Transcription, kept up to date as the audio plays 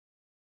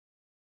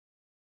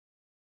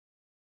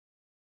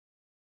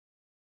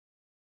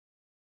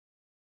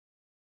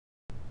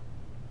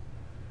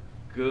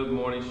Good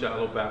morning,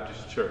 Shiloh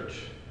Baptist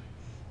Church.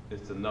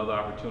 It's another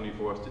opportunity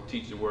for us to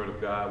teach the Word of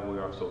God. We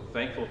are so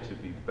thankful to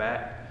be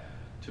back,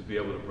 to be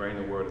able to bring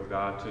the Word of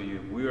God to you.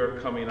 We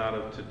are coming out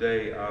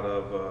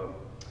of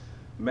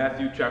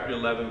Matthew chapter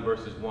 11,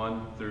 verses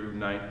 1 through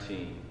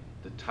 19.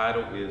 The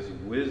title is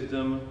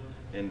Wisdom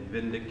and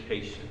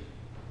Vindication.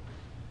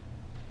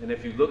 And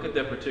if you look at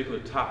that particular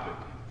topic,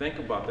 think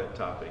about that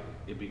topic,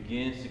 it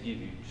begins to give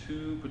you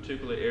two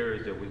particular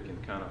areas that we can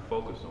kind of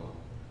focus on.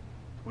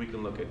 We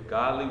can look at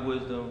godly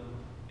wisdom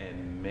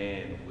and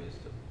man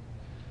wisdom.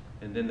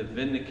 And then the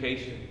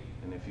vindication.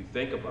 And if you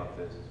think about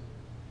this,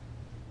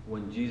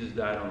 when Jesus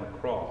died on the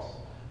cross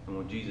and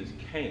when Jesus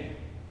came,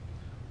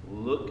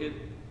 look at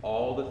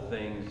all the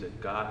things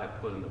that God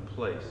had put into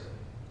place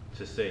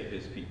to save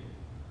his people.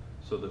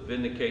 So the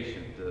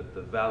vindication,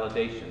 the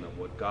validation of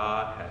what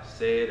God has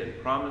said and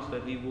promised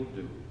that he will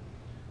do.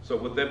 So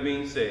with that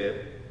being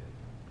said,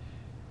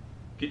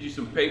 get you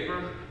some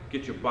paper,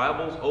 get your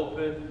Bibles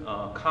open,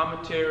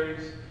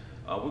 commentaries.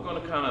 We're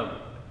going to kind of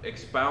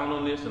expound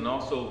on this and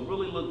also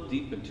really look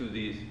deep into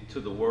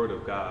the Word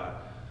of God.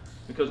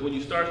 Because when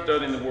you start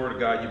studying the Word of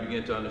God, you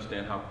begin to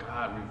understand how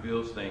God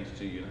reveals things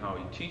to you and how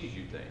he teaches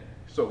you things.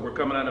 So we're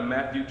coming out of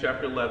Matthew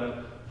chapter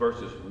 11,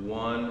 verses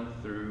 1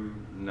 through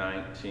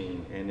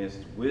 19. And it's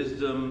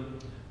wisdom,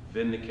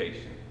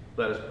 vindication.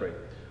 Let us pray.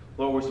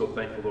 Lord, we're so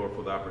thankful, Lord,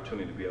 for the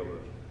opportunity to be able to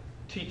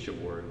teach your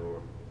word,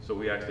 Lord. So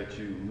we ask that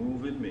you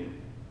move in me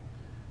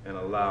and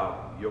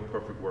allow your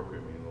perfect work in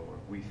me, Lord.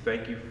 We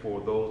thank you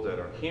for those that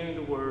are hearing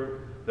the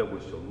word, that we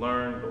shall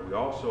learn, but we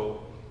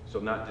also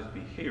shall not just be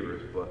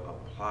hearers, but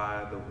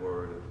apply the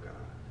word of God.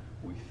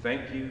 We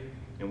thank you,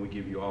 and we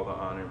give you all the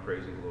honor and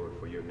praise and glory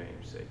for your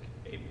name's sake.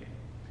 Amen.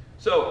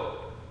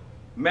 So,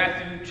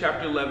 Matthew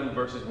chapter 11,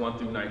 verses 1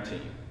 through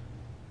 19.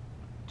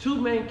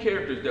 Two main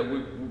characters that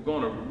we're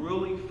going to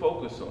really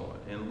focus on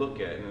and look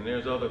at, and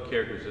there's other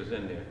characters that's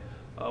in there.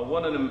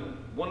 One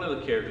of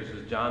the characters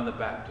is John the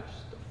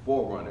Baptist, the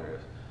forerunner,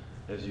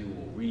 as you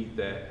will read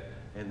that,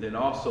 and then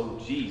also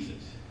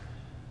Jesus.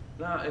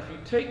 Now, if you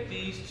take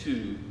these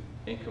two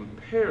and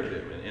compare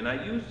them, and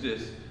I use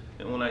this,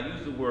 and when I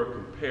use the word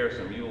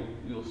comparison,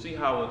 you'll see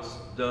how it's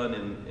done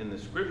in the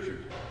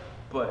scriptures.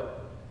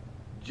 But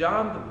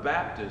John the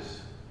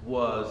Baptist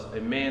was a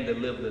man that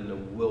lived in the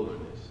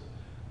wilderness.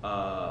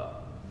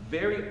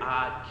 Very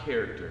odd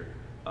character.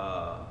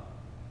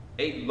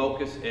 Ate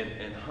locusts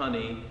and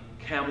honey,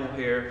 camel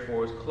hair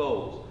for his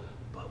clothes.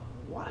 But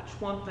watch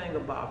one thing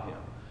about him,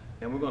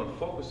 and we're going to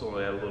focus on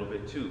that a little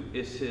bit too.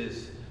 It's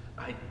his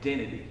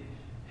identity,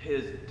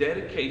 his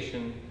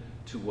dedication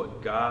to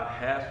what God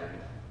has for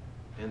him.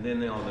 And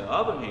then on the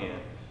other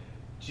hand,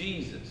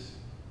 Jesus,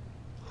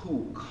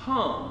 who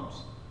comes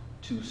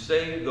to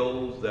save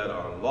those that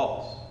are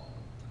lost.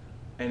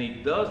 And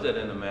he does that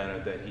in a manner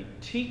that he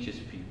teaches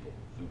people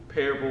through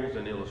parables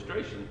and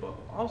illustrations, but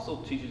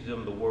also teaches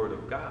them the word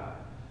of God.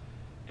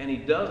 And he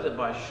does it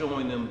by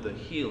showing them the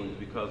healings,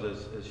 because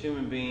as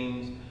human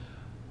beings,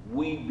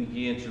 we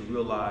begin to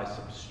realize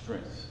some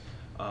strengths.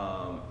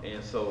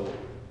 And so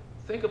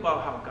think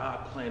about how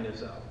God planned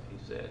this out. He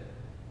said,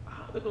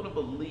 how are they going to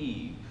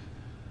believe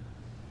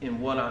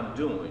in what I'm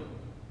doing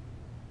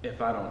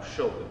if I don't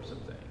show them some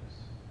things?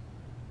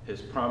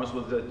 His promise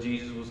was that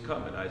Jesus was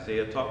coming.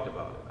 Isaiah talked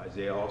about it.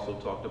 Isaiah also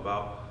talked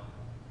about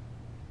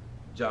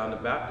John the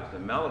Baptist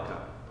and Malachi.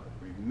 But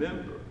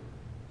remember,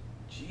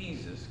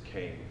 Jesus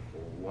came for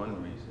one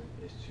reason,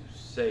 is to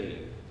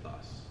save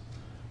us.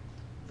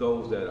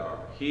 Those that are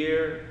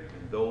here,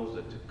 and those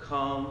that to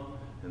come,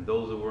 and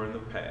those that were in the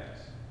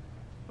past.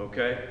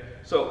 Okay?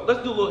 So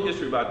let's do a little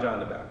history about John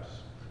the Baptist.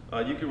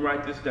 You can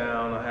write this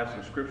down. I have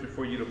some scripture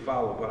for you to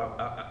follow.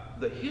 But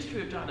the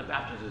history of John the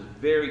Baptist is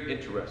very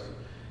interesting,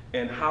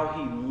 and how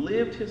he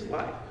lived his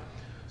life.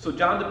 So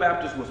John the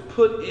Baptist was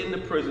put into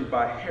prison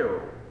by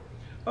Herod,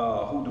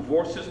 who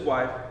divorced his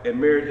wife and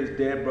married his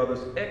dead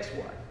brother's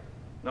ex-wife.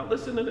 Now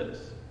listen to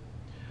this.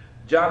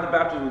 John the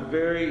Baptist was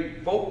very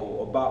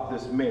vocal about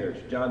this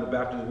marriage. John the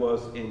Baptist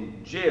was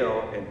in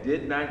jail and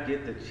did not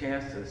get the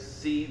chance to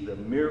see the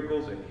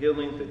miracles and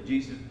healings that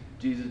Jesus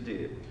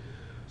did.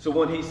 So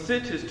when he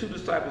sent his two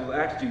disciples to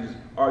ask Jesus,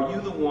 "Are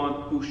you the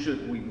one who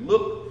should we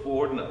look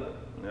for another?"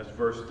 And that's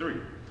verse 3.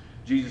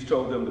 Jesus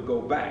told them to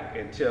go back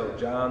and tell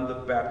John the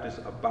Baptist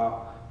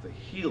about the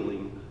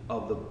healing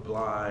of the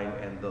blind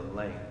and the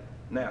lame.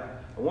 Now,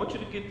 I want you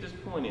to get this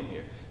point in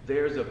here.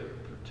 There's a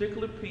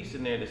particular piece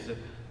in there that says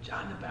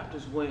John the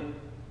Baptist went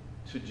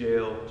to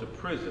jail, to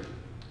prison.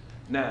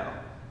 Now,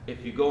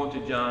 if you go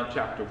into John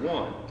chapter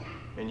 1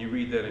 and you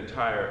read that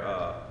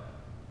entire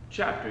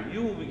chapter,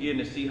 you will begin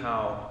to see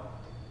how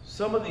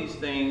some of these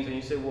things, and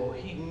you say, well,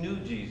 he knew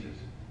Jesus.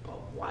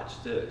 But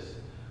watch this.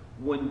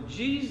 When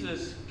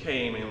Jesus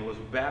came and was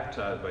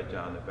baptized by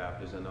John the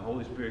Baptist and the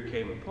Holy Spirit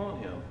came upon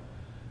him,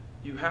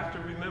 you have to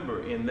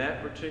remember in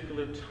that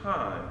particular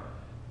time,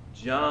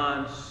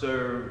 John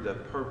served a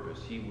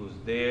purpose. He was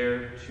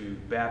there to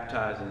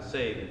baptize and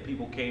save, and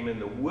people came in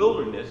the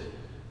wilderness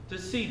to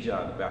see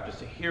John the Baptist,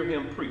 to hear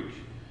him preach.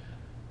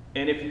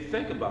 And if you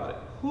think about it,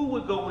 who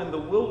would go in the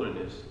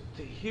wilderness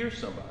to hear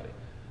somebody.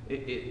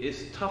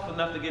 It's tough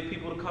enough to get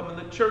people to come in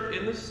the church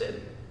in the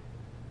city.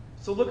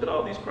 So look at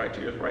all these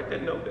criteria. Write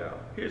that note down.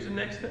 Here's the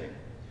next thing.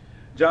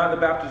 John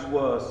the Baptist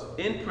was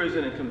in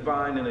prison and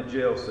confined in a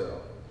jail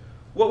cell.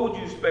 What would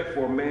you expect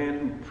for a man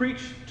who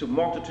preached to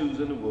multitudes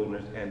in the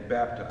wilderness and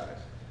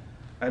baptized?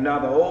 And now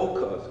the old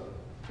cousin,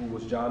 who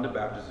was John the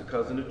Baptist, the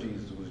cousin of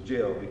Jesus, was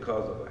jailed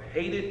because of a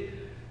hated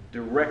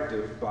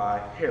directive by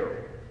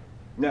Herod.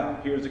 Now,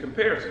 here's a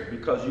comparison,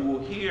 because you will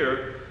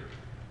hear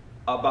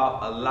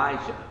about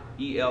Elijah,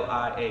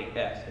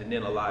 E-L-I-A-S, and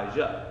then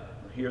Elijah.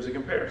 Here's a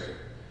comparison.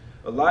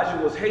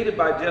 Elijah was hated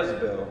by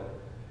Jezebel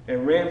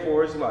and ran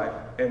for his life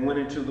and went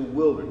into the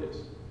wilderness.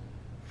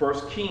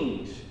 1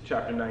 Kings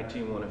chapter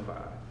 19, 1 and 5.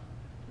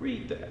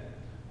 Read that.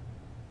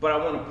 But I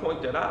want to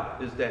point that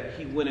out, is that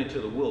he went into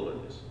the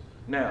wilderness.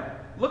 Now,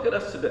 look at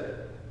us today.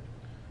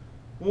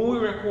 When we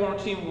were in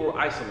quarantine, we were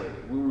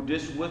isolated. We were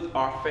just with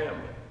our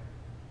family.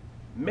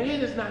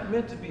 Man is not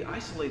meant to be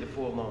isolated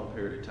for a long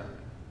period of time.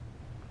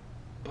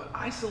 But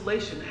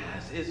isolation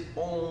has its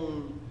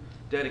own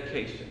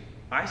dedication.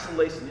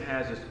 Isolation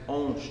has its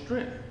own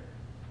strength.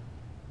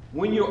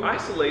 When you're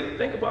isolated,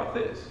 think about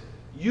this.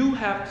 You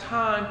have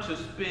time to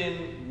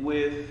spend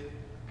with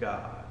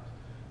God.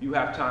 You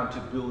have time to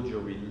build your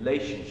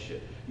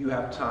relationship. You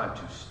have time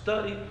to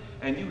study,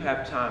 and you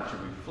have time to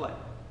reflect.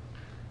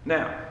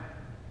 Now,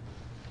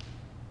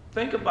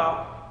 think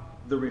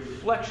about the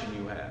reflection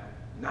you have.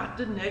 Not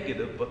the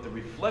negative, but the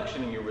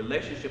reflection in your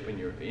relationship, in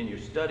your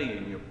study,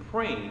 and your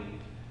praying.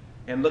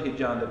 And look at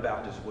John the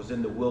Baptist was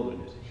in the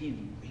wilderness. He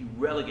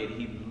relegated,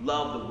 he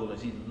loved the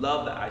wilderness, he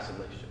loved the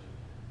isolation.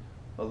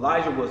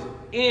 Elijah was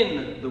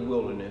in the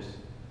wilderness,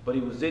 but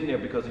he was in there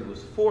because he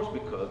was forced,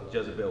 because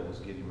Jezebel was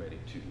getting ready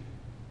to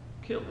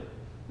kill him.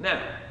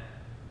 Now,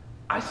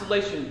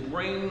 isolation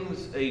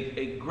brings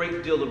a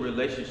great deal of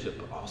relationship,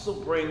 but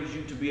also brings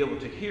you to be able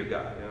to hear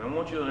God. And I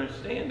want you to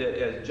understand that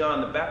as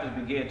John the Baptist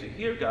began to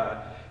hear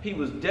God, he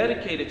was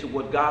dedicated to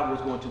what God was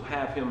going to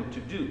have him to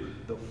do,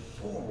 the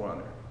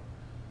forerunner,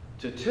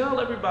 to tell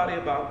everybody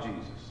about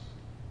Jesus.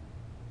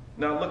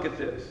 Now look at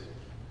this.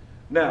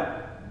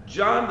 Now,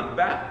 John the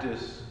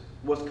Baptist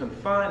was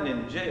confined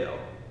in jail,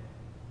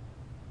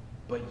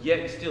 but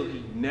yet still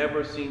he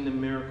never seen the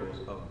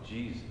miracles of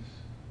Jesus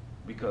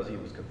because he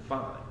was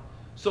confined.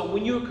 So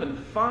when you're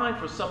confined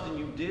for something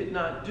you did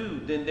not do,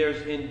 then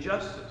there's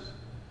injustice.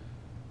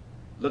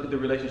 Look at the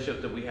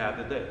relationship that we have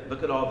today.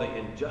 Look at all the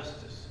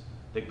injustice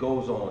that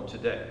goes on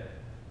today.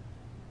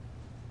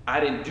 I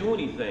didn't do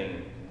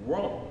anything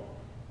wrong.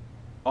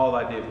 All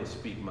I did was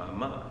speak my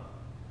mind.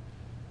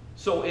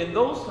 So in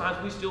those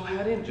times, we still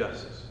had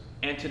injustice.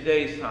 And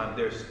today's time,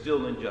 there's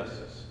still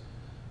injustice.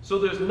 So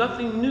there's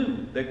nothing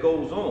new that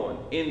goes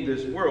on in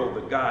this world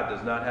that God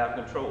does not have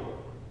control over.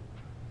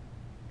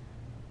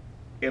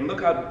 And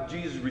look how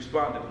Jesus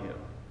responded to him.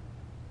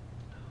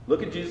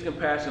 Look at Jesus'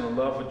 compassion and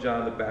love for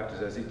John the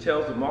Baptist as he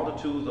tells the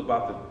multitudes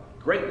about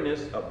the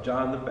greatness of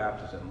John the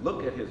Baptist. And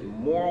look at his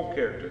moral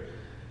character,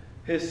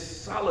 his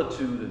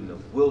solitude in the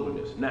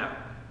wilderness. Now,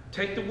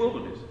 take the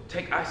wilderness,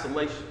 take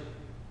isolation.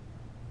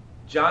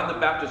 John the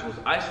Baptist was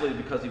isolated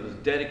because he was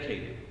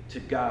dedicated to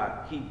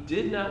God. He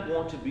did not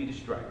want to be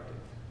distracted.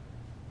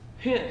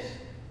 Hence,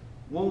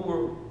 when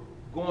we're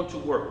going to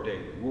work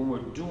daily, when we're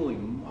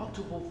doing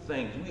multiple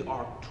things, we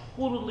are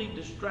totally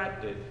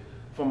distracted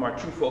from our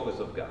true focus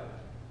of God.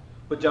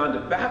 But John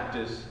the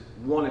Baptist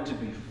wanted to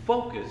be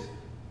focused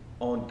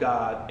on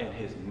God and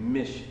his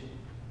mission.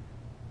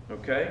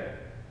 Okay?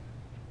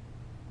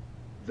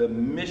 The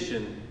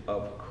mission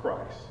of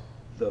Christ.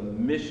 The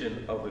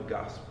mission of the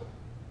gospel.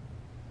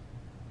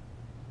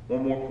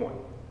 One more point.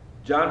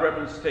 John's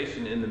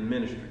representation in the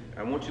ministry.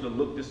 I want you to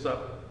look this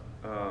up.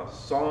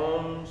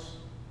 Psalms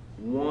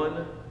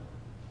 1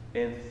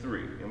 and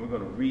 3. And we're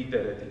going to read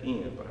that at the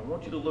end. But I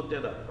want you to look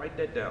that up. Write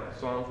that down.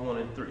 Psalms 1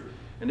 and 3.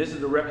 And this is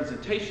the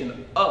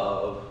representation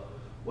of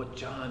what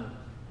John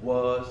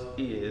was,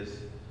 is,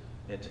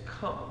 and to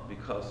come.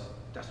 Because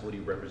that's what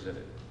he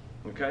represented.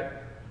 Okay?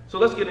 So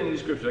let's get into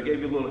these scriptures. I gave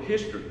you a little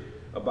history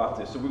about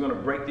this. So we're going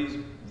to break these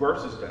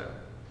verses down.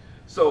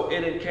 So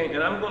it came,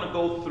 and I'm going to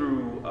go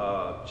through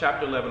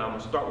chapter 11. I'm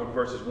going to start with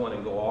verses 1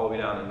 and go all the way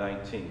down to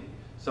 19.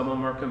 Some of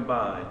them are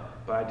combined,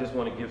 but I just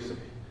want to give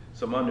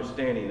some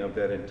understanding of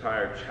that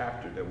entire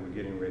chapter that we're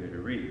getting ready to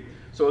read.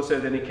 So it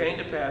says, and it came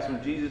to pass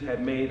when Jesus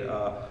had made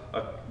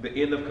the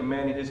end of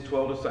commanding his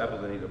 12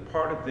 disciples, and he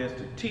departed thence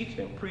to teach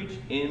and preach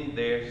in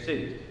their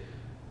cities.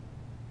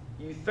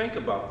 You think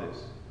about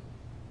this.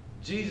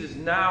 Jesus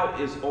now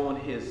is on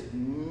his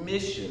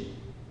mission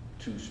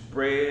to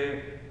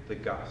spread the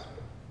gospel.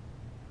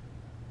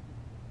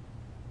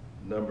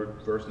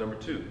 Verse number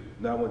 2.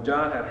 Now when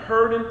John had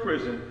heard in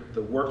prison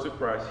the works of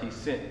Christ, he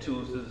sent two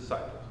of his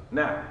disciples.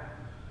 Now,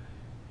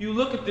 you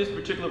look at this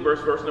particular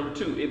verse number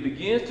 2. It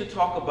begins to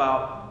talk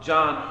about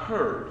John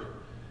heard.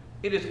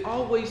 It is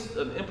always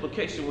an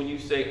implication when you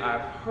say,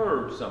 I've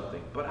heard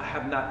something, but I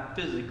have not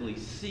physically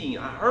seen.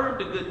 I heard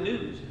the good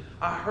news.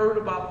 I heard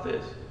about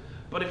this.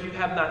 But if you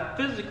have not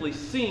physically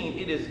seen,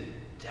 it is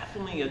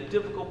definitely a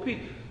difficult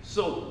piece.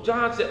 So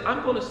John said,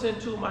 I'm going to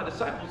send 2 of my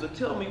disciples to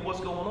tell me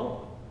what's going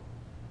on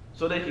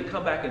so they can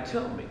come back and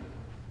tell me.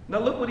 Now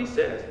look what he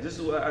says. This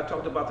is what I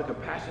talked about, the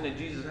compassion that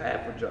Jesus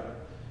had for John.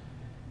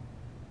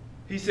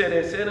 He said,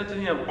 and said unto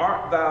him,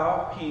 art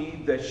thou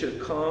he that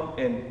should come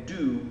and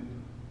do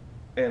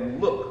and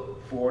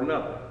look for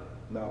another?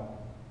 Now,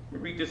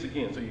 let me read this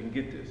again so you can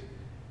get this.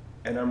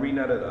 And I'm reading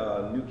out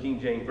of New King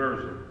James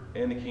Version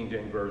and the King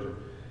James Version.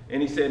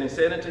 And he said, and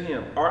said unto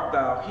him, art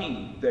thou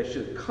he that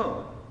should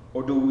come,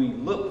 or do we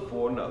look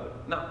for another?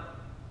 Now,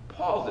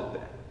 pause at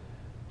that.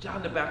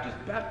 John the Baptist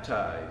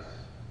baptized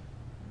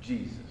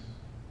Jesus,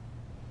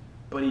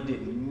 but he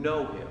didn't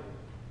know him.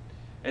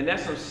 And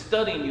that's some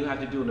studying you have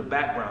to do in the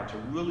background to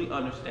really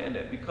understand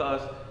that,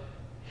 because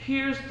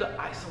here's the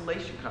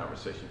isolation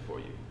conversation for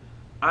you.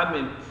 I'm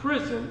in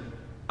prison,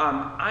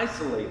 I'm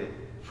isolated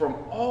from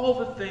all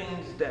the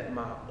things that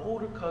my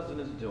older cousin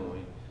is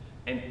doing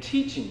and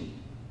teaching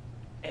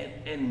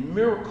and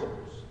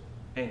miracles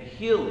and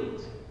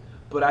healings,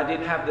 but I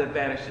didn't have the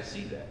advantage to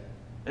see that.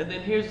 And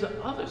then here's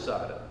the other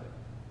side of it.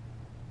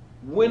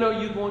 When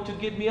are you going to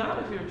get me out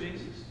of here,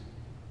 Jesus?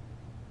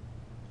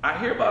 I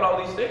hear about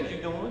all these things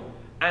you're doing,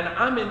 and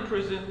I'm in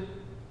prison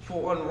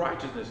for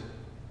unrighteousness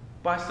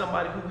by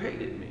somebody who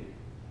hated me.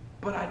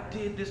 But I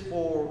did this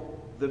for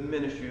the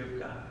ministry of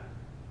God.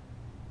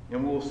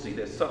 And we'll see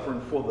that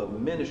suffering for the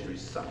ministry,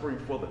 suffering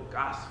for the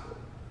gospel,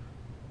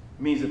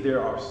 means that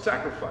there are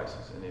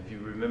sacrifices. And if you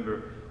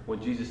remember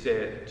when Jesus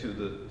said to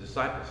the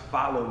disciples,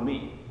 follow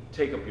me,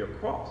 take up your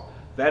cross,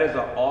 that is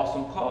an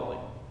awesome calling.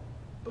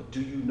 But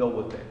do you know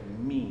what that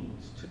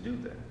means to do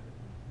that?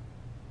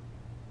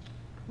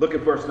 Look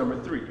at verse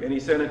number 3. And he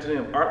said unto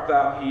him, art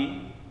thou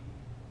he?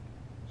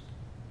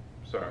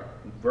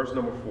 Verse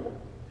number 4.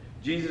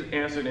 Jesus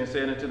answered and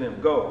said unto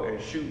them, go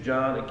and shew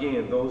John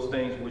again those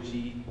things which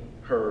ye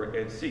heard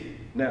and see.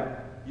 Now,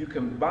 you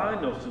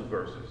combine those 2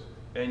 verses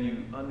and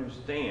you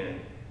understand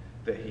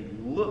that he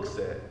looks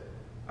at,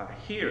 I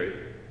hear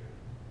it,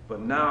 but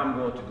now I'm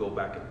going to go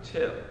back and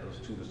tell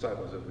those 2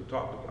 disciples as we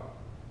talked about.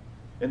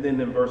 And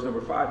then in verse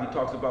number 5, he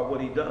talks about what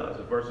he does.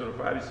 In verse number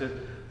 5, he says,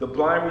 the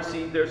blind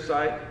receive their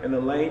sight, and the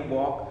lame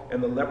walk,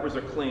 and the lepers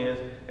are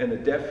cleansed, and the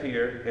deaf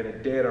hear, and the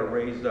dead are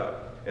raised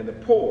up, and the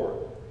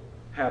poor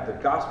have the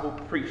gospel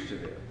preached to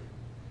them.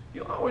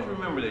 You always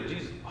remember that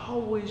Jesus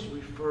always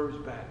refers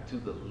back to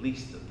the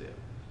least of them.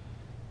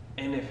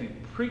 And if he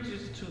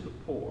preaches to the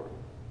poor,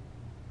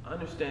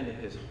 understand that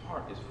his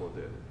heart is for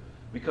them,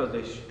 because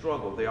they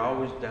struggle. They're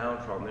always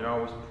downtrodden. They're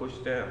always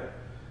pushed down.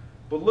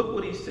 But look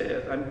what he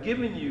says. I'm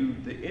giving you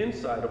the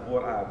insight of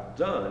what I've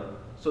done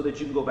so that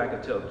you can go back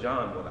and tell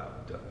John what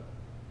I've done.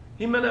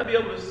 He may not be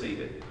able to see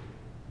it,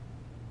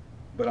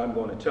 but I'm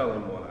going to tell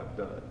him what I've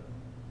done.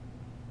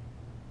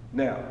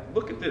 Now,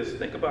 look at this.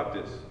 Think about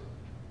this.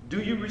 Do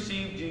you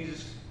receive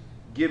Jesus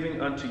giving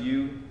unto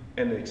you,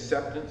 and the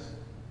acceptance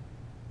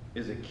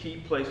is a key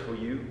place for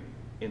you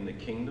in the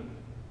kingdom?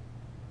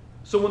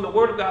 So when the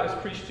word of God is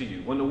preached to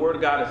you, when the word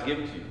of God is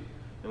given to you,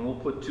 and we'll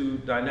put 2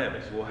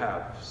 dynamics. We'll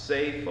have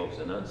saved folks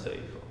and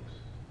unsaved folks.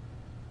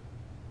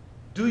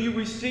 Do you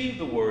receive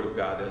the word of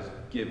God that's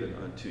given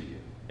unto you?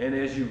 And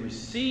as you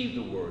receive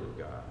the word of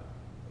God,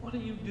 what do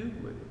you do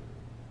with it?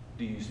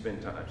 Do you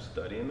spend time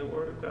studying the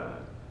word of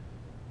God?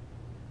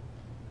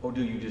 Or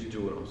do you just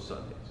do it on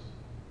Sundays?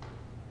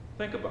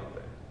 Think about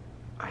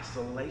that.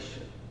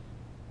 Isolation,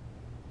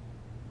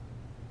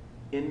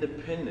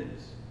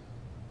 independence,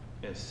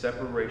 and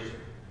separation.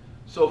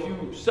 So if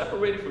you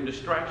separated from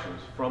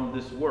distractions from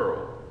this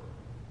world,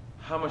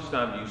 how much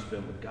time do you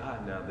spend with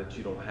God now that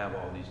you don't have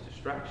all these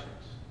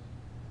distractions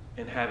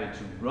and having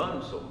to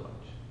run so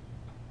much?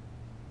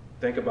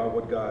 Think about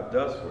what God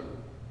does for you.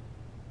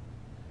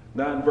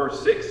 Now in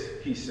verse 6,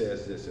 he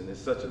says this, and it's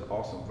such an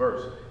awesome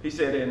verse. He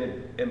said,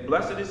 and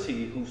blessed is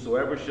he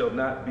whosoever shall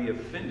not be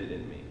offended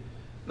in me.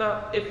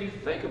 Now, if you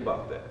think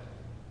about that,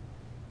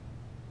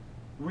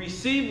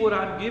 receive what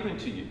I've given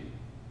to you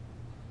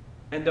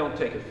and don't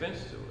take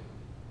offense to it.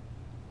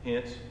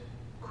 Hence,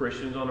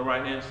 Christians on the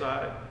right-hand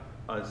side,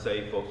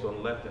 unsaved folks on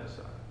the left-hand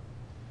side.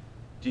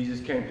 Jesus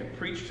came to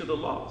preach to the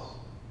lost.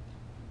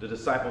 The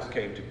disciples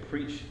came to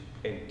preach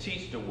and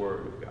teach the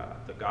word of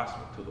God, the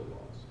gospel to the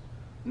lost.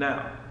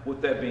 Now,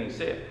 with that being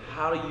said,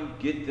 how do you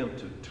get them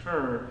to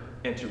turn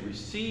and to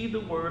receive the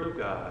word of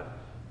God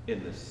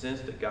in the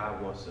sense that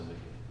God wants them to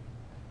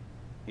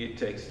get? It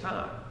takes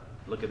time.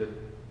 Look at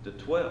the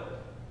 12.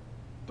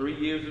 3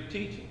 years of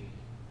teaching.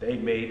 They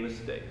made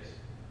mistakes.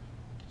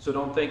 So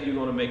don't think you're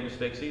going to make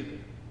mistakes either.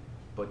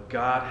 But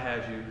God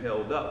has you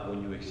held up.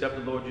 When you accept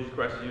the Lord Jesus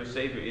Christ as your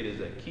Savior, it is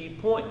a key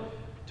point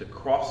to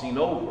crossing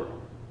over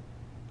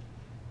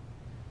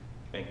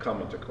and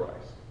coming to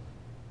Christ.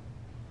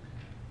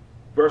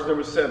 Verse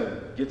number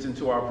 7 gets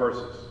into our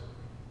verses.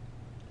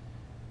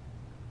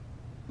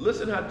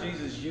 Listen how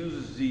Jesus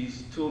uses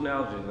these 2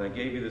 analogies, and I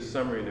gave you the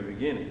summary in the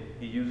beginning.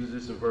 He uses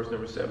this in verse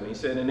number 7. He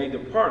said, and they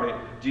departed,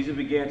 Jesus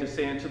began to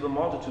say unto the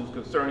multitudes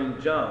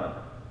concerning John,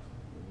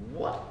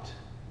 what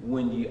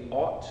when ye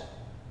ought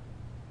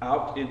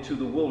out into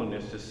the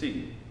wilderness to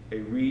see? a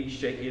reed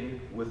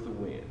shaken with the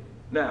wind.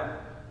 Now,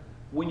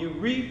 when you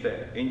read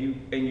that and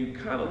you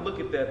kind of look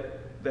at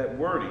that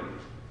wording,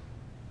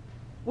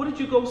 what did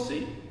you go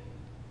see?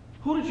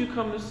 Who did you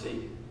come to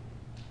see?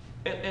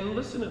 And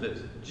listen to this.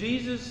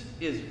 Jesus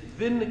is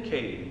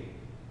vindicating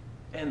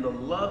and the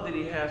love that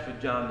he has for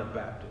John the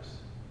Baptist.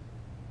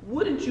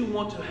 Wouldn't you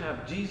want to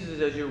have Jesus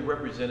as your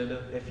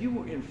representative if you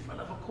were in front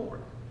of a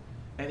court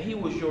and he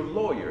was your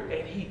lawyer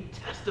and he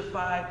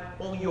testified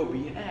on your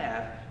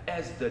behalf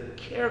as the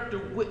character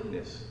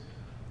witness?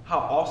 How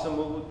awesome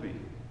it would be.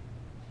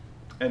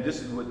 And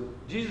this is what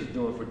Jesus is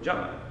doing for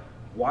John.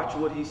 Watch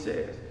what he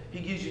says. He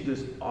gives you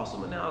this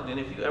awesome analogy. And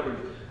if you ever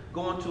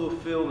go into a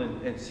field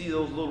and see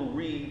those little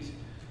reeds,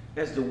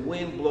 as the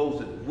wind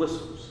blows, it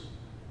whistles.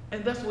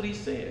 And that's what he's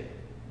saying.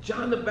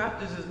 John the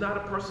Baptist is not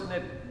a person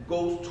that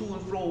goes to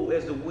and fro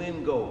as the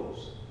wind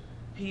goes.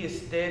 He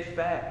is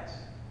steadfast.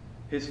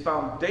 His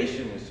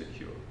foundation is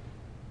secure.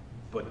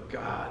 But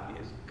God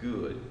is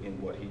good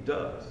in what he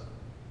does.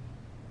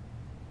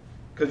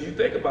 Because you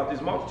think about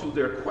this multitude,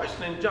 they're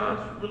questioning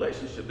John's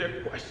relationship.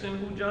 They're questioning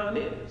who John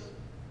is.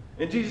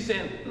 And Jesus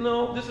saying,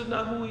 no, this is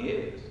not who he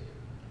is.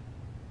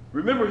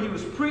 Remember, he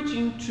was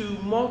preaching to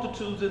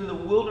multitudes in the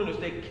wilderness.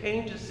 They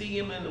came to see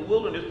him in the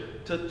wilderness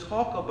to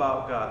talk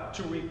about God,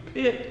 to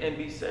repent and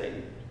be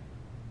saved.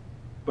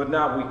 But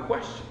now we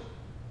question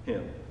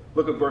him.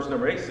 Look at verse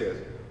number 8 says,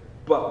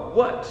 but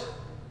what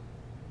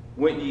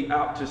went ye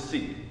out to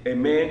see? A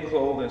man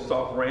clothed in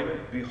soft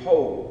raiment?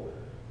 Behold,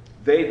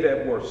 they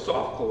that were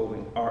soft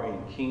clothing are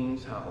in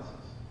kings' houses.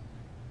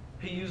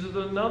 He uses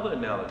another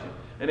analogy.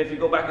 And if you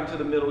go back into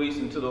the Middle East,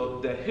 into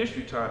that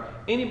history time,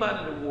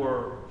 anybody that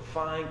wore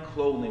fine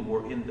clothing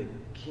were in the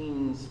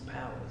king's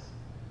palace.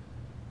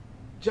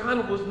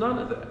 John was none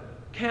of that.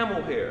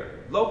 Camel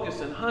hair, locusts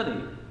and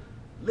honey,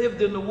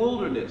 lived in the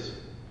wilderness.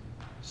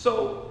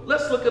 So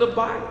let's look at a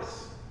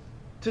bias.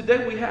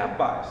 Today we have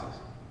biases.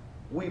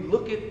 We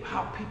look at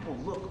how people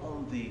look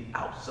on the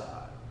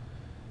outside.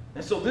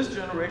 And so this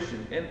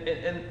generation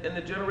and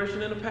the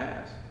generation in the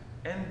past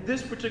and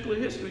this particular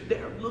history,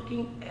 they're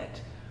looking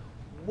at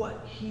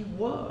what he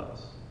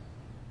was,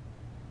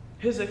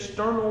 his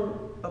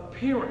external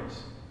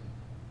appearance.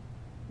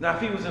 Now,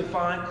 if he was in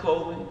fine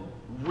clothing,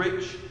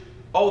 rich,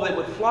 oh, they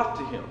would flock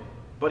to him.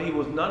 But he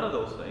was none of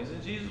those things,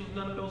 and Jesus was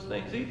none of those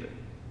things either.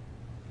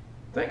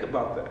 Think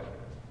about that.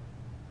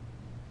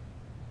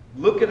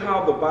 Look at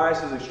how the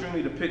biases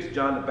extremely depicts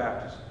John the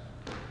Baptist,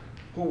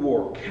 who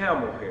wore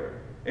camel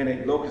hair and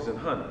ate locusts and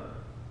honey.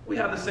 We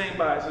have the same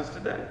biases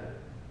today.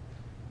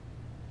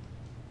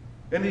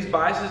 And these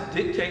biases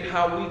dictate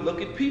how we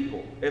look at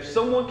people. If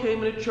someone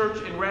came into church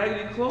in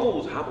raggedy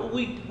clothes, how would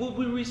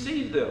we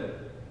receive them?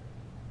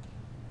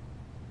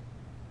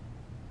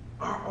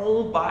 Our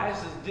own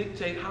biases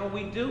dictate how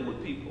we deal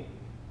with people.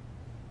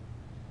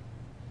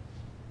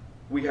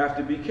 We have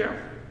to be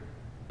careful.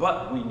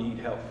 But we need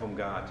help from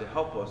God to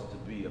help us to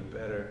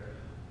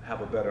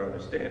have a better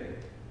understanding.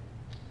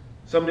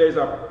 Some days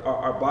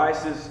our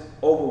biases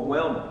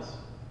overwhelm us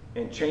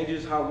and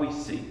changes how we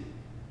see.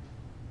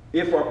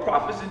 If our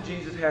prophets and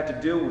Jesus had to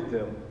deal with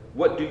them,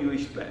 what do you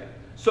expect?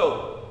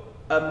 So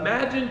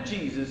imagine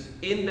Jesus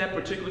in that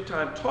particular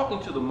time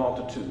talking to the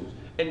multitudes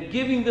and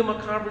giving them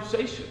a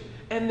conversation.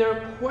 And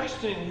they're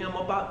questioning him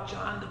about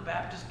John the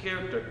Baptist's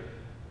character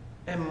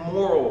and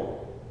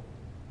moral.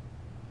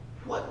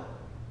 What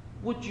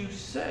would you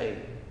say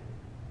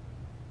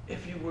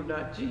if you were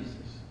not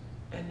Jesus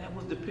and that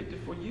was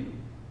depicted for you?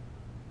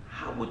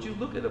 How would you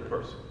look at a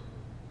person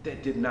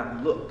that did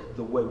not look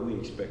the way we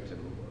expect him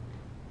to look?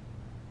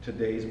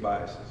 Today's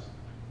biases.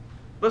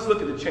 Let's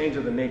look at the change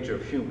of the nature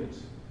of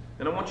humans.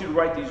 And I want you to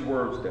write these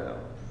words down.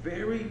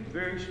 Very,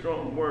 very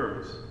strong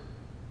words.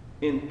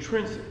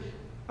 Intrinsic.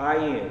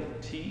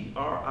 INTRISIC.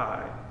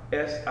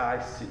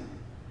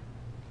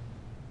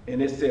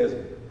 And it says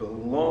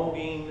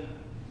belonging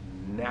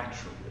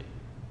naturally.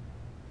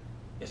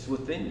 It's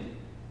within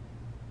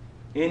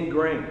you.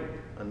 Ingrained.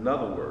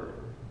 Another word.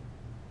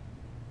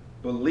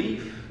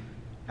 Belief,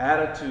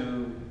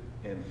 attitude,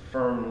 and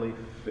firmly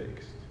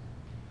fixed.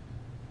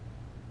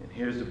 And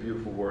here's the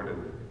beautiful word that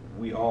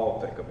we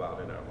all think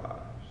about in our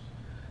lives.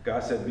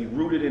 God said, be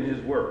rooted in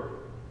his word.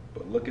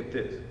 But look at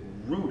this.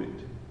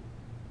 Rooted.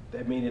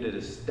 That means it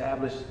is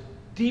established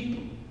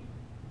deeply.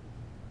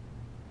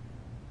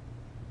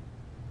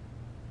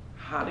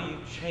 How do you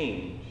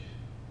change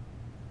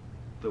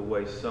the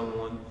way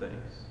someone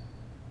thinks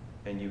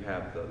and you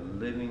have the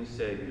living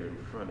Savior in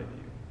front of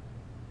you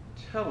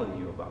telling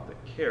you about the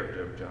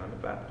character of John the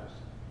Baptist?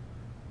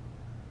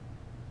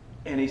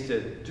 And he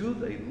said, do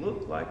they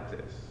look like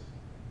this?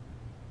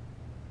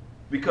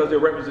 Because their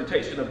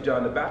representation of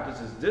John the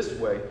Baptist is this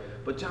way,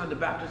 but John the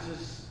Baptist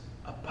is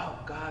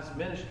about God's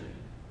ministry.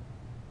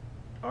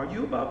 Are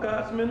you about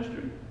God's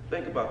ministry?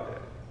 Think about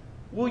that.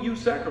 Will you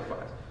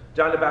sacrifice?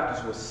 John the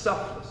Baptist was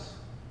selfless.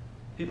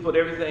 He put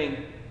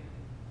everything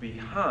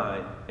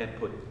behind and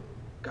put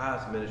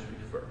God's ministry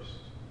first.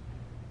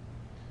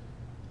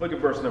 Look at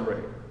verse number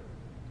 8.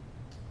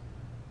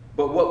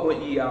 But what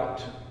went ye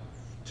out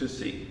to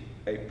see?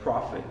 A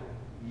prophet?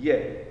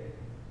 Yea,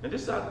 And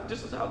this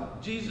is how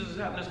Jesus is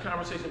having this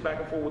conversation back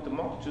and forth with the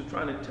multitude,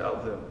 trying to tell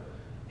them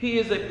he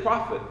is a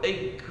prophet,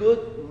 a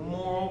good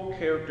moral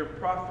character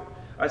prophet.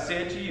 I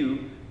say it to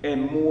you,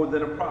 and more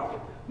than a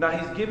prophet. Now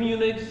he's giving you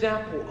an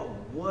example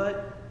of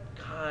what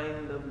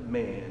kind of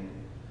man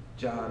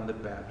John the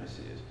Baptist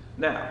is.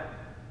 Now,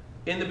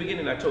 in the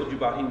beginning I told you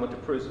about he went to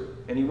prison.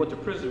 And he went to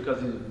prison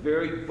because he was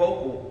very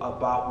vocal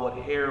about what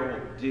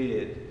Herod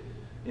did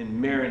in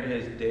marrying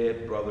his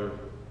dead brother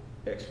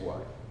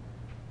ex-wife.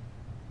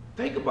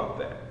 Think about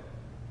that.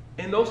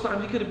 In those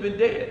times he could have been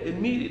dead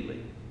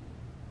immediately.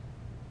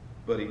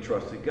 But he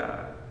trusted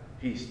God.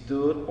 He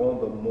stood on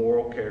the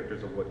moral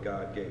characters of what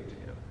God gave to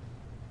him.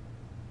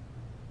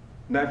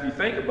 Now if you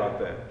think about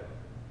that,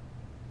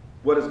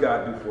 what does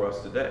God do for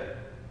us today?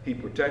 He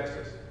protects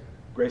us.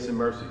 Grace and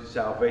mercy,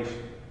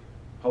 salvation,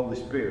 Holy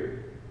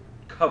Spirit,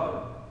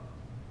 covenant.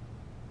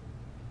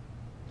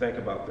 Think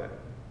about that.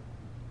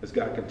 As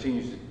God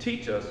continues to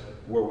teach us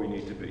where we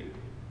need to be.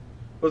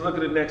 Let's look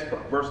at the next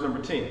part, verse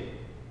number 10.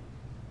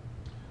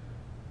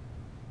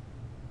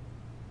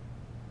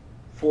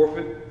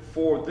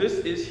 For this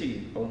is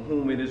he on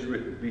whom it is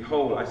written,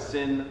 behold, I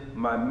send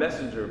my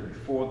messenger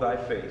before thy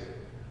face,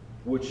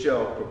 which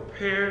shall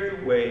prepare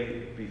the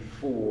way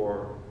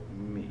before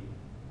me.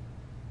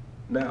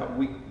 Now,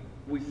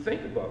 we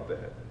think about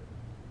that.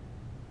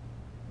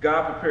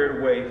 God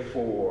prepared a way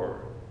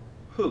for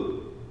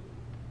who?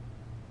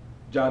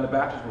 John the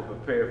Baptist was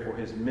prepared for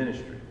his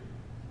ministry.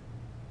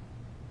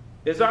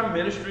 Is our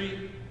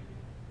ministry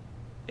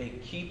a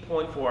key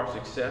point for our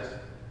success?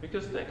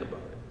 Because think about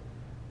it.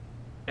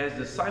 As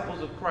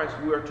disciples of Christ,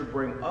 we are to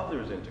bring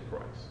others into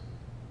Christ.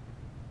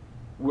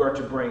 We are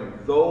to bring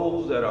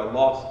those that are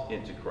lost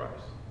into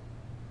Christ.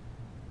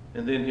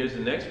 And then here's the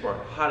next part.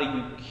 How do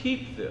you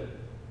keep them?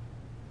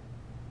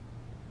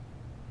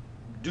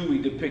 Do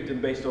we depict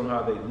them based on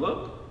how they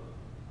look?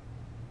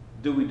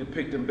 Do we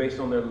depict them based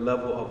on their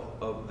level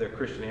of their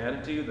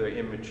Christianity, their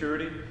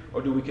immaturity?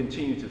 Or do we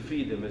continue to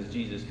feed them as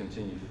Jesus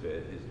continued to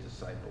feed his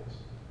disciples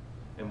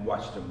and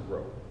watch them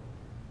grow?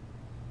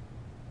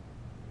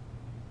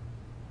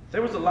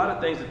 There was a lot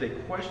of things that they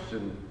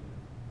questioned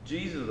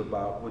Jesus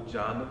about with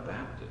John the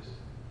Baptist.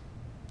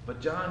 But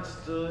John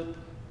stood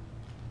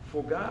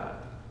for God.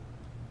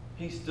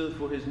 He stood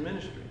for his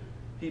ministry.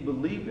 He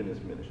believed in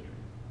his ministry.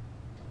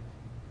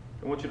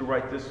 I want you to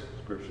write this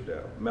scripture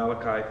down,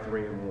 Malachi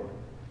 3:1.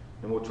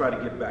 And we'll try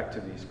to get back to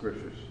these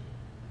scriptures.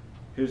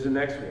 Here's the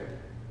next one.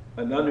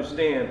 And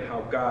understand how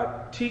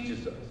God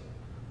teaches us.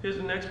 Here's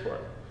the next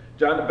part.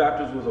 John the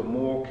Baptist was a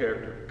moral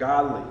character,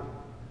 godly.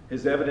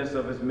 His evidence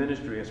of his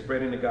ministry and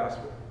spreading the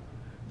gospel.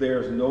 There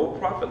is no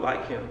prophet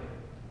like him,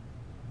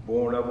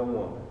 born of a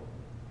woman.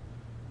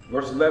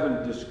 Verse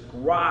 11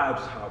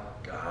 describes how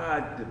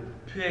God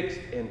depicts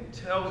and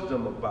tells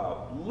them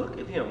about. Look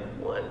at him,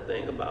 one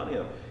thing about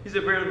him. He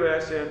said, verily I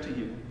say unto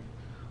you,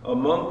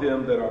 among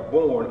them that are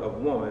born of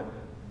woman,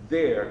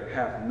 there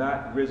hath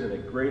not risen a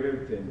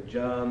greater than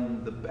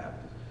John the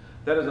Baptist.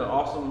 That is an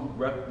awesome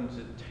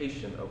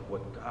representation of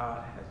what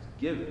God has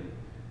given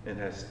and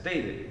has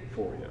stated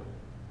for him.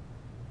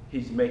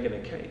 He's making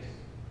a case.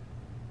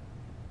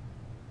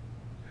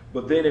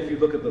 But then if you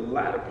look at the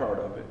latter part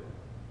of it,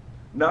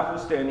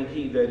 notwithstanding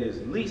he that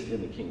is least in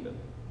the kingdom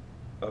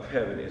of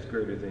heaven is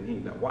greater than he.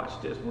 Now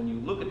watch this. When you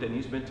look at that and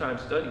you spend time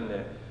studying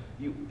that,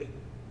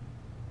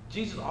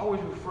 Jesus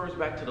always refers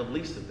back to the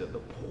least of them, the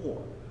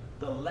poor,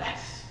 the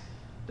less,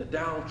 the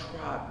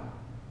downtrodden.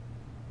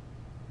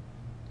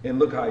 And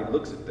look how he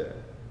looks at that,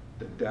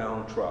 the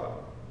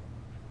downtrodden.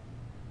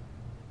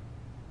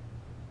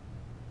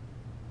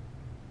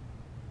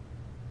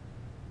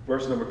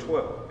 Verse number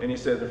 12, and he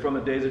says, and from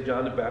the days of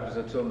John the Baptist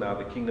until now,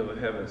 the kingdom of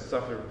heaven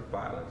suffered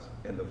violence,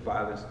 and the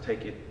violence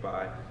take it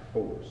by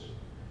force.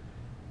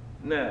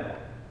 Now,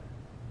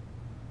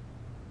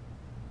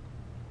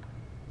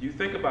 you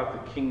think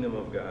about the kingdom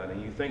of God,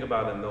 and you think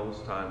about in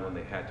those times when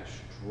they had to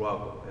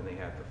struggle, and they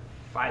had to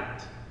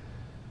fight,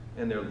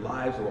 and their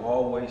lives were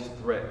always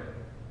threatened.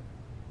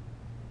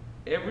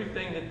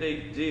 Everything that they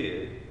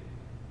did,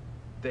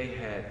 they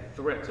had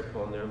threats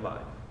upon their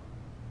life.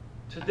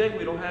 Today,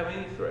 we don't have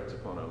any threats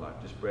upon our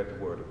life to spread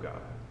the word of God.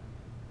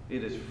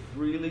 It is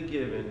freely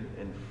given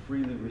and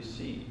freely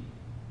received.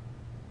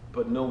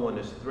 But no one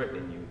is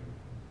threatening you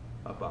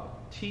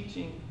about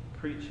teaching,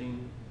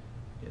 preaching,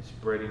 and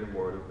spreading the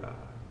word of God.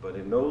 But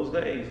in those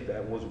days,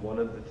 that was one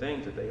of the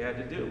things that they had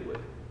to deal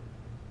with.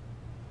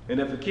 And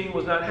if the king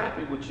was not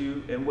happy with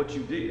you and what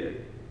you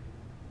did,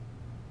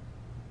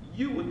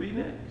 you would be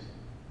next.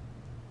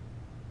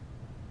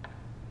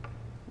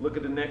 Look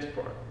at the next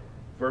part.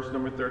 Verse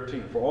number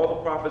 13, for all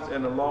the prophets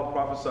and the law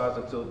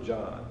prophesied until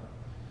John.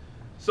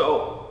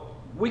 So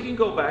we can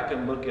go back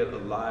and look at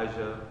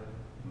Elijah,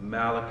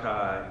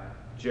 Malachi,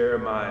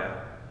 Jeremiah,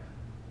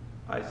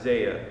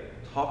 Isaiah,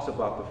 talks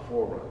about the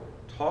forerunner,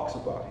 talks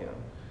about him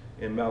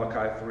in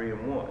Malachi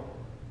 3:1.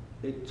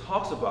 It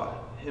talks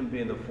about him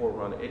being the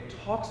forerunner. It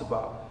talks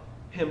about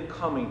him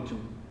coming to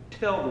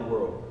tell the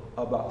world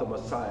about the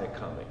Messiah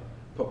coming,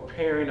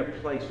 preparing a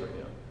place for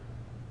him.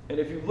 And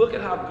if you look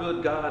at how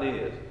good God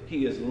is,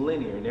 he is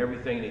linear in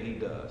everything that he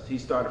does. He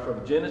started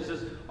from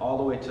Genesis all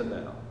the way to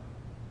now.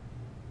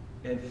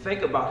 And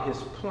think about his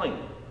plan.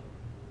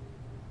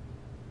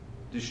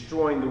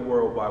 Destroying the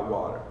world by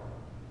water.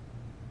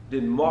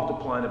 Then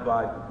multiplying it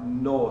by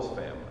Noah's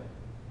family.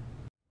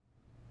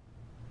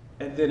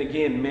 And then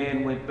again,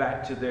 man went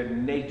back to their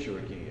nature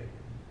again.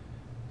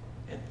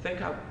 And think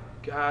how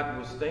God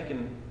was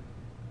thinking,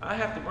 I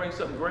have to bring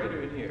something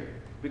greater in here.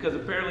 Because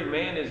apparently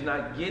man is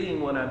not getting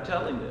what I'm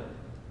telling them.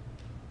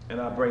 And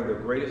I bring the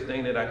greatest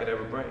thing that I could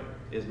ever bring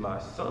is my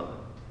son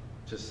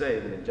to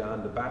save. And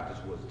John the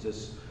Baptist was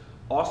just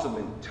awesome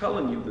in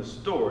telling you the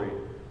story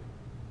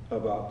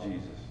about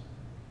Jesus.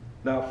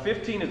 Now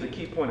 15 is the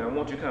key point. I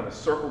want you to kind of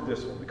circle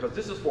this one because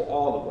this is for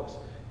all of us.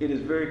 It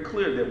is very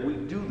clear that we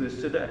do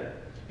this today.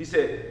 He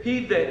said,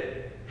 he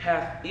that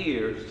hath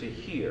ears to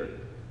hear,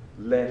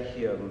 let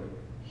him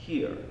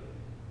hear.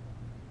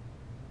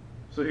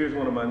 So here's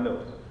one of my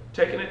notes.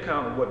 Take into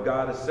account what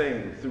God is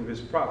saying through his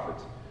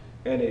prophets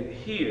and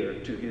adhere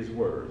to his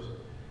words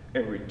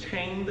and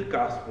retain the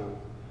gospel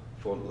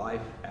for life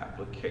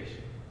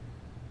application.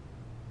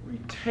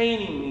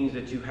 Retaining means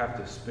that you have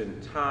to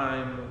spend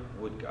time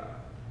with God.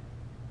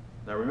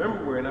 Now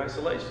remember, we're in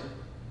isolation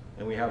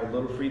and we have a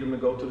little freedom to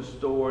go to the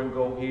store and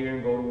go here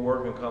and go to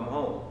work and come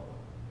home.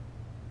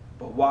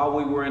 But while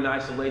we were in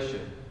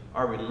isolation,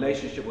 our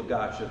relationship with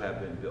God should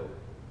have been built.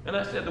 And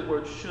I said the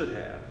word should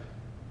have,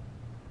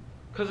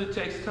 because it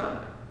takes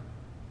time.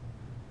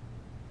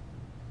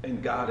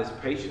 And God is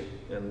patient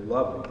and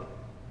loving.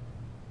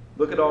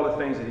 Look at all the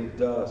things that he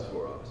does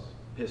for us.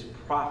 His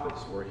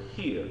prophets were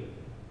here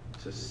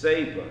to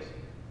save us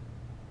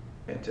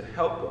and to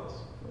help us.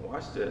 And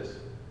watch this.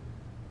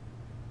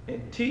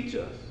 And teach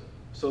us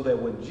so that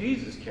when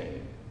Jesus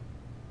came,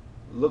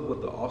 look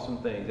what the awesome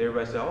things.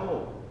 Everybody said,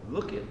 oh,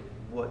 look at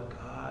what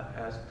God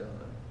has done.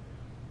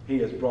 He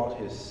has brought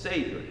his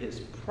Savior. His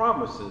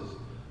promises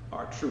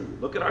are true.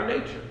 Look at our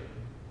nature.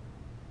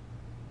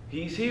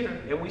 He's here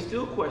and we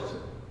still question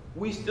him.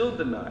 We still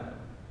deny him.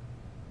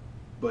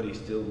 But he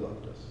still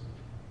loved us.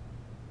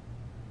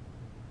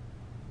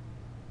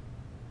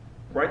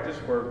 Write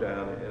this word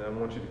down and I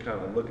want you to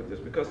kind of look at this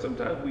because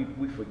sometimes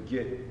we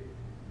forget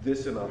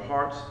this in our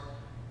hearts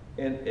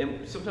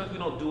and sometimes we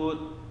don't do it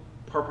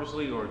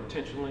purposely or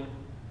intentionally.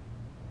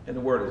 And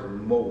the word is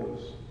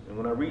motives. And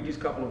when I read these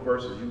couple of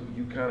verses,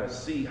 you kind of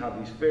see how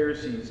these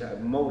Pharisees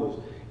have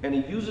motives. And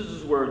he uses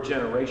this word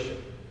generation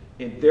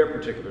in their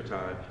particular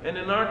time and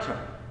in our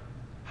time.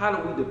 How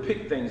do we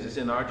depict things that's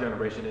in our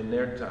generation, in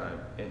their time,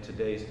 and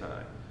today's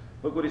time?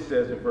 Look what he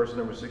says in verse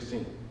number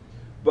 16.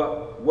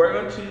 But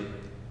whereunto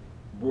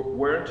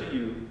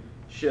you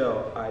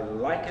shall I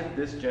liken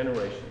this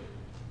generation.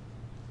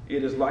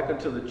 It is like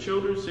unto the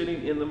children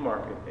sitting in the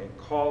market and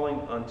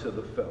calling unto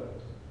the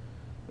fellows.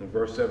 And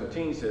verse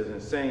 17 says,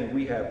 and saying,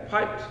 we have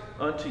piped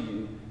unto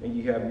you, and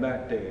ye have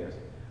not danced.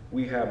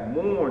 We have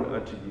mourned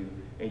unto you,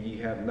 and ye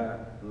have not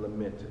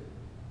lamented.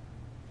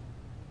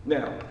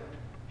 Now,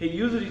 he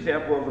uses the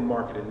example of the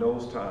market in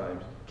those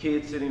times,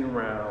 kids sitting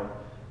around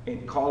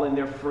and calling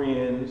their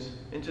friends.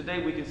 And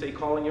today we can say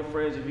calling your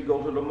friends if you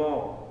go to the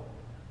mall.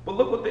 But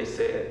look what they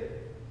said.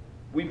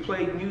 We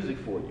played music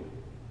for you.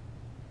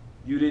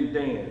 You didn't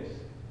dance.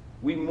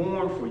 We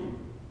mourned for you.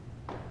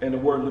 And the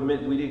word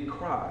lament, we didn't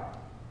cry.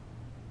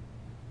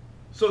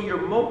 So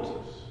your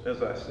motives,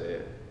 as I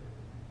said,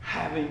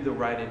 having the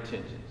right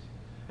intentions.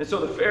 And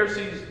so the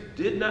Pharisees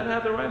did not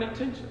have the right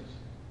intentions.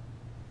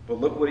 But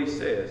look what he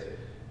says.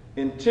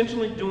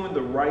 Intentionally doing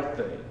the right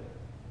thing.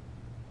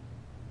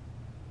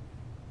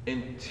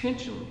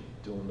 Intentionally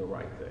doing the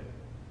right thing.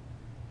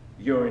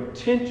 Your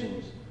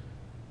intentions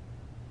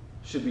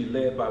should be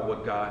led by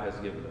what God has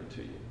given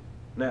unto you.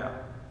 Now,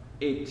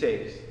 it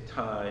takes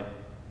time.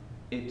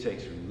 It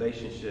takes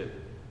relationship.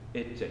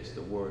 It takes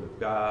the Word of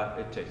God.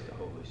 It takes the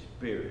Holy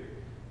Spirit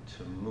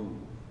to move.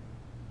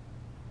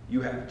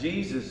 You have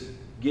Jesus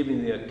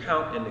giving the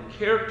account and the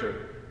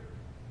character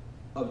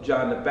of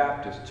John the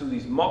Baptist to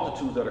these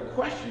multitudes that are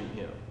questioning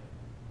him.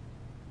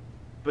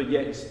 But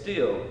yet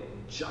still,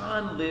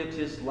 John lived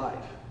his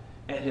life,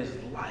 and his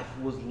life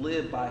was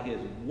lived by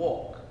his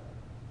walk.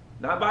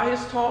 Not by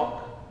his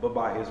talk, but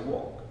by his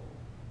walk.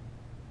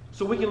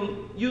 So we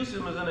can use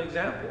him as an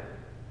example.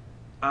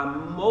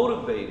 I'm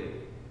motivated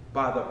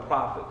by the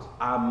prophets.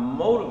 I'm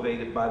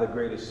motivated by the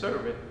greatest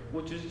servant,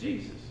 which is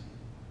Jesus.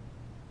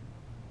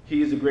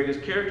 He is the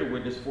greatest character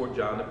witness for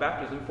John the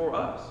Baptist and for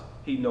us.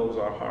 He knows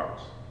our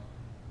hearts.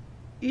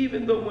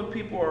 Even though when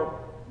people are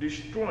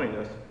destroying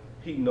us,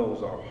 he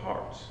knows our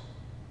hearts.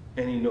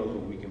 And he knows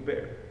what we can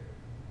bear.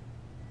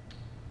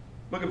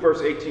 Look at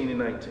verse 18 and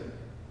 19.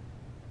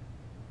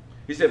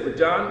 He said,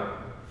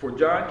 For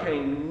John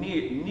came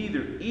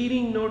neither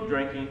eating nor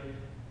drinking,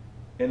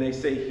 and they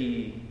say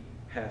he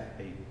hath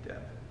a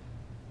devil.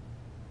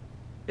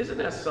 Isn't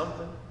that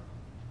something?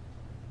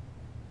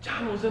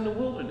 John was in the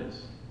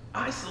wilderness,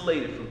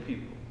 isolated from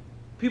people.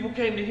 People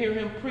came to hear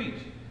him preach.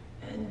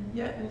 And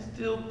yet and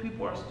still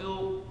people are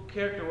still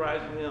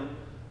characterizing him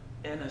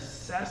and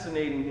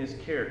assassinating his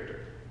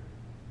character.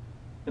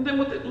 And then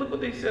look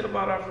what they said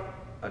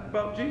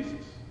about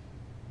Jesus.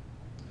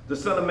 The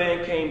Son of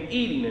Man came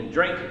eating and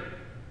drinking.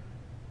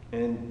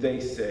 And they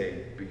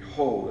say,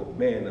 behold, a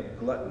man of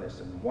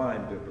gluttonous and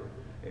wine-bibber,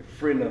 a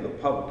friend of the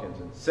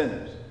publicans and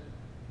sinners.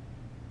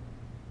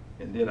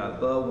 And then I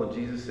love when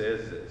Jesus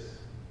says this.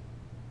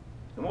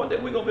 And one day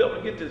we're going to be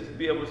able to get this,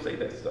 be able to say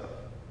that stuff.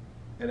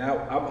 And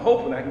I'm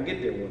hoping I can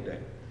get there one day.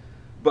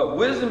 But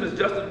wisdom is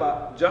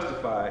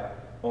justified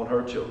on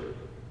her children.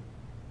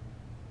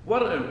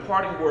 What an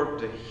imparting word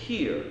to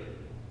hear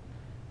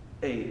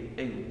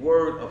a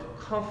word of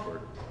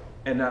comfort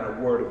and not a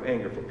word of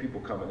anger for people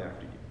coming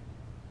after you.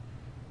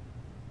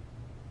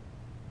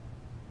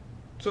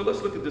 So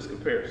let's look at this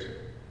comparison.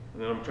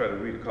 And then I'm going to try to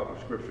read a couple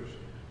of scriptures.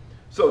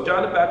 So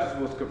John the Baptist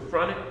was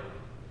confronted.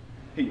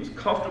 He was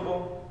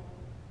comfortable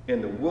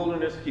in the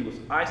wilderness. He was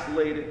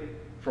isolated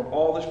from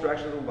all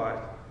distractions of life.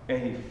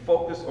 And he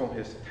focused on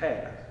his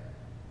task.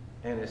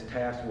 And his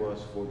task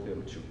was for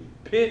them to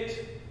repent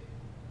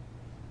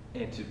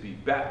and to be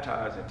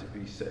baptized and to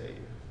be saved.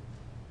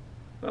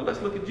 Now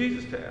let's look at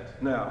Jesus'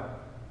 task. Now,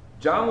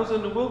 John was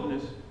in the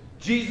wilderness.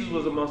 Jesus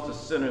was amongst the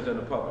sinners and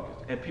the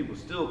publicans. And people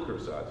still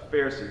criticized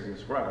Pharisees and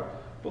scribes.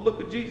 But look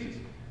at Jesus.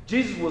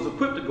 Jesus was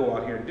equipped to go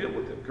out here and deal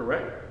with them,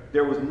 correct?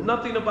 There was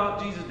nothing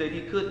about Jesus that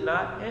he could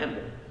not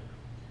handle.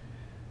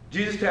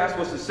 Jesus' task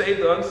was to save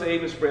the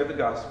unsaved and spread the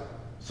gospel.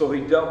 So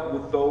he dealt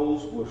with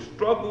those with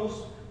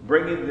struggles,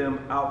 bringing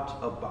them out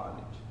of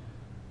bondage.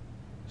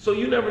 So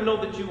you never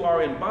know that you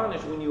are in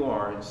bondage when you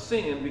are in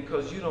sin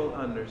because you don't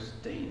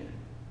understand.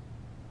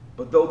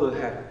 But those that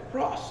had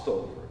crossed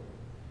over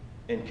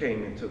and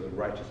came into the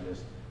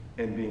righteousness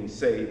and being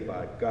saved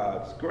by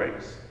God's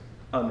grace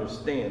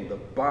understand the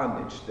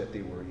bondage that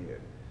they were in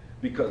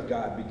because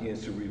God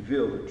begins to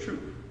reveal the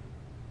truth.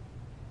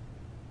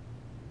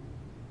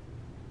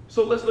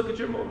 So let's look at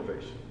your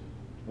motivation.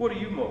 What are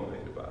you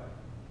motivated by?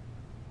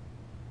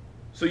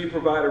 So you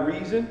provide a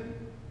reason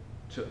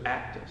to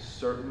act a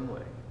certain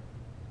way.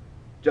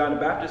 John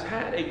the Baptist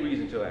had a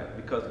reason to act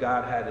because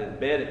God had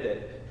embedded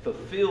that,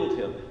 fulfilled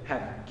him,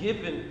 had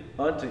given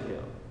unto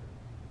him.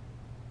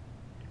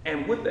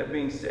 And with that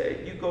being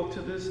said, you go to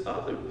this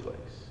other place.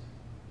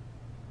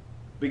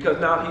 Because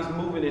now he's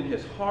moving in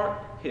his heart,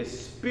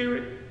 his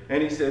spirit,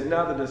 and he says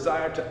now the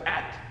desire to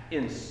act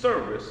in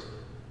service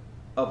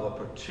of a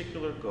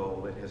particular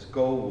goal, and his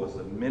goal was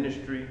the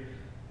ministry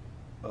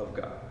of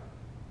God.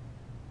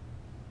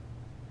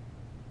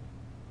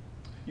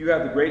 You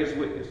have the greatest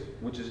witness,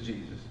 which is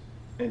Jesus.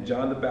 And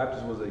John the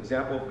Baptist was an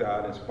example of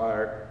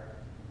God-inspired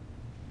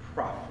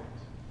prophet.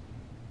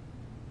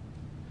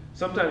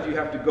 Sometimes you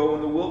have to go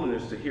in the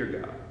wilderness to hear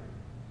God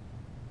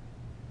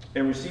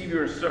and receive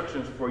your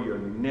instructions for your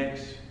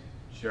next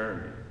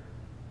journey.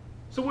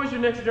 So where's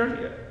your next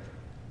journey at?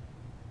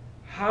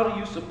 How do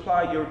you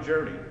supply your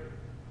journey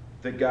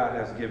that God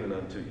has given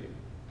unto you?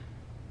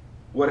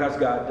 What has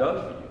God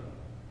done for you?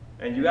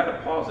 And you got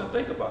to pause and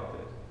think about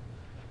this.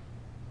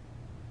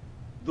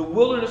 The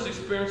wilderness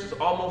experience is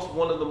almost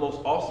one of the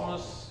most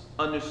awesomest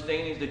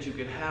understandings that you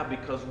can have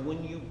because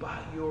when you by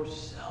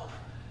yourself,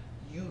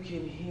 you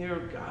can hear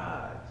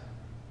God.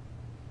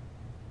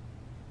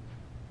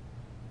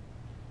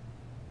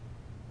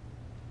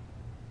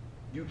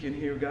 You can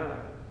hear God.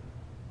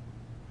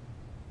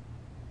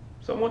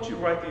 So I want you to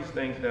write these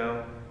things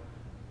down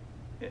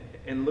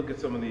and look at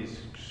some of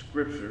these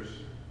scriptures.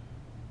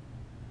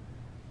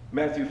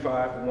 Matthew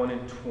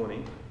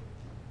 5:1-20.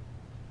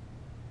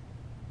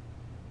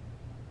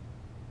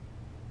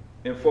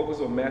 And focus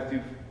on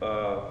Matthew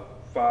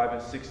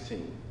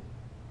 5:16.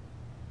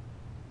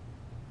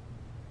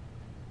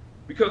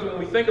 Because when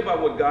we think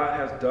about what God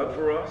has done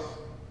for us,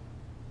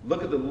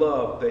 look at the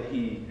love that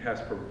he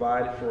has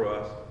provided for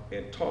us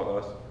and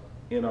taught us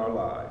in our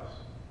lives.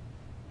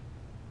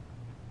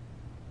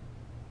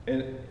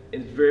 And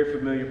it's a very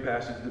familiar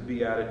passage, the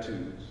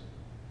Beatitudes.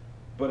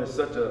 But it's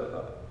such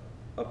a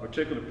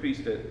particular piece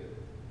that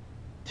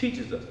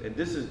teaches us. And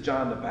this is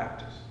John the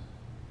Baptist.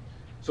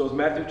 So it's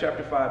Matthew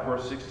chapter 5,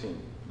 verse 16.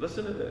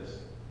 Listen to this.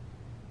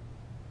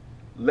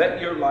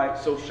 Let your light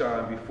so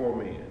shine before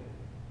men,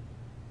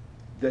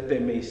 that they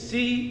may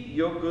see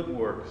your good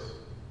works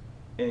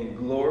and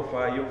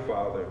glorify your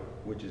Father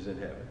which is in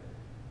heaven.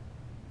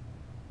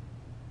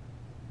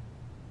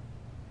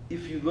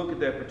 If you look at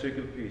that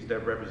particular piece,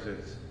 that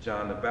represents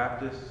John the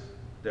Baptist,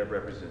 that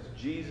represents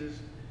Jesus,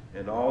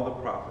 and all the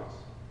prophets.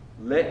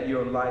 Let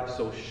your light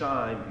so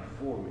shine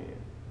before men.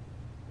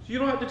 So you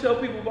don't have to tell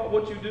people about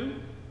what you do.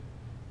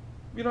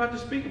 You don't have to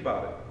speak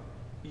about it.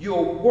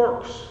 Your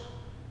works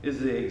is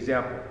the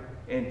example,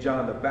 and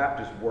John the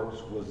Baptist's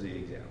works was the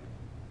example.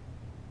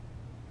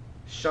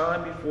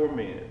 Shine before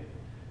men.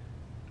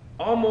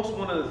 Almost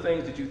one of the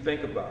things that you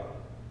think about.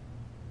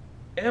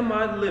 Am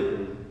I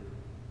living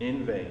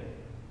in vain?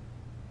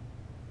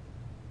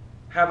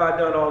 Have I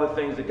done all the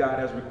things that God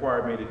has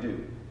required me to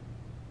do?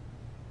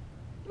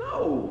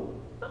 No,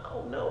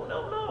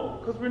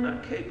 because we're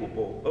not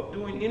capable of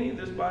doing any of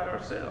this by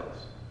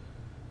ourselves.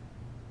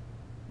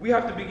 We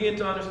have to begin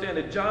to understand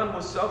that John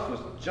was selfless.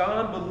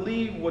 John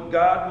believed what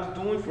God was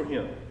doing for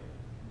him.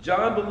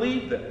 John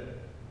believed that.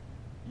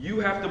 You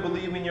have to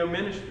believe in your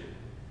ministry.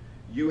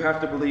 You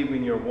have to believe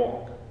in your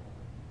walk.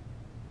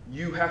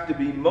 You have to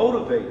be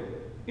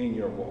motivated in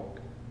your walk.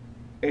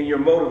 And your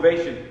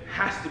motivation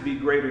has to be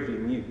greater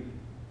than you.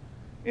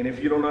 And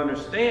if you don't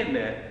understand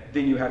that,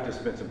 then you have to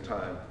spend some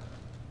time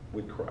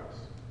with Christ.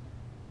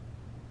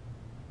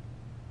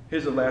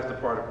 Here's the last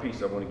departed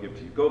piece I want to give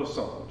to you. Go to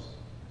Psalms.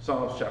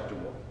 Psalms chapter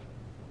 1.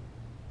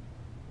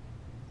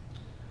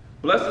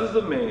 Blessed is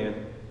the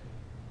man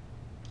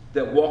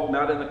that walk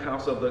not in the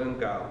counsel of the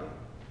ungodly,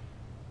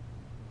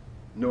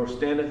 nor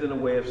standeth in the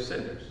way of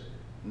sinners,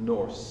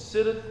 nor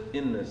sitteth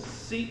in the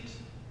seat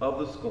of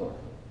the scornful.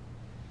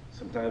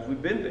 Sometimes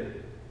we've been there.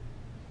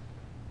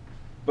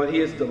 But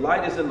his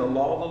delight is in the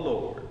law of the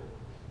Lord,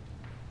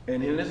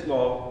 and in his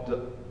law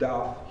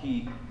doth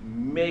he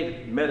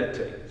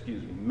meditate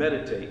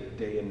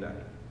day and night.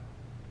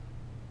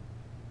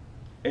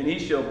 And he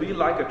shall be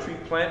like a tree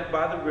planted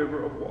by the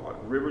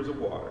rivers of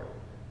water,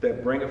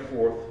 that bringeth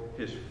forth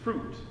his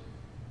fruit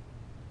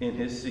in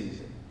his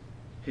season.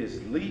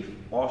 His leaf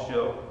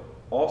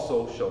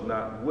also shall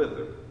not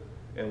wither,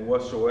 and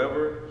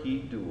whatsoever he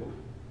doeth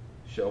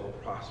shall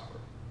prosper.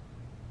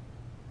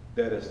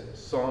 That is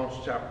Psalms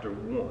chapter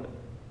 1,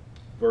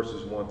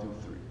 verses 1 through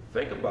 3.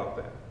 Think about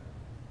that.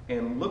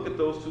 And look at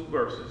those two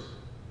verses.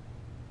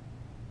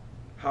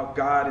 How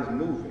God is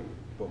moving,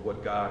 but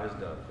what God has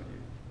done for you.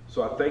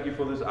 So I thank you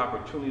for this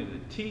opportunity to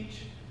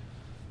teach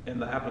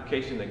and the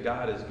application that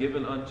God has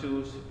given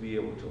unto us to be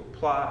able to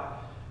apply.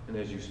 And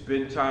as you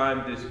spend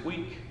time this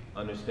week,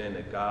 understand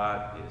that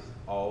God is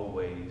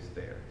always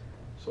there.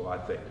 So I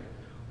thank you.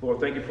 Lord,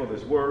 thank you for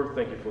this word.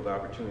 Thank you for the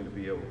opportunity to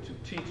be able to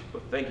teach.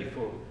 But thank you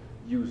for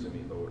using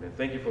me, Lord. And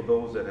thank you for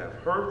those that have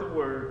heard the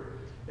word.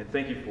 And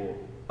thank you for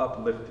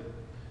uplifting.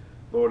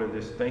 Lord, and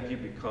just thank you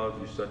because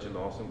you're such an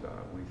awesome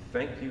God. We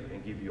thank you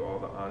and give you all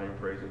the honor and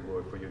praise and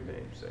glory for your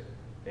name's sake.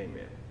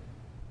 Amen.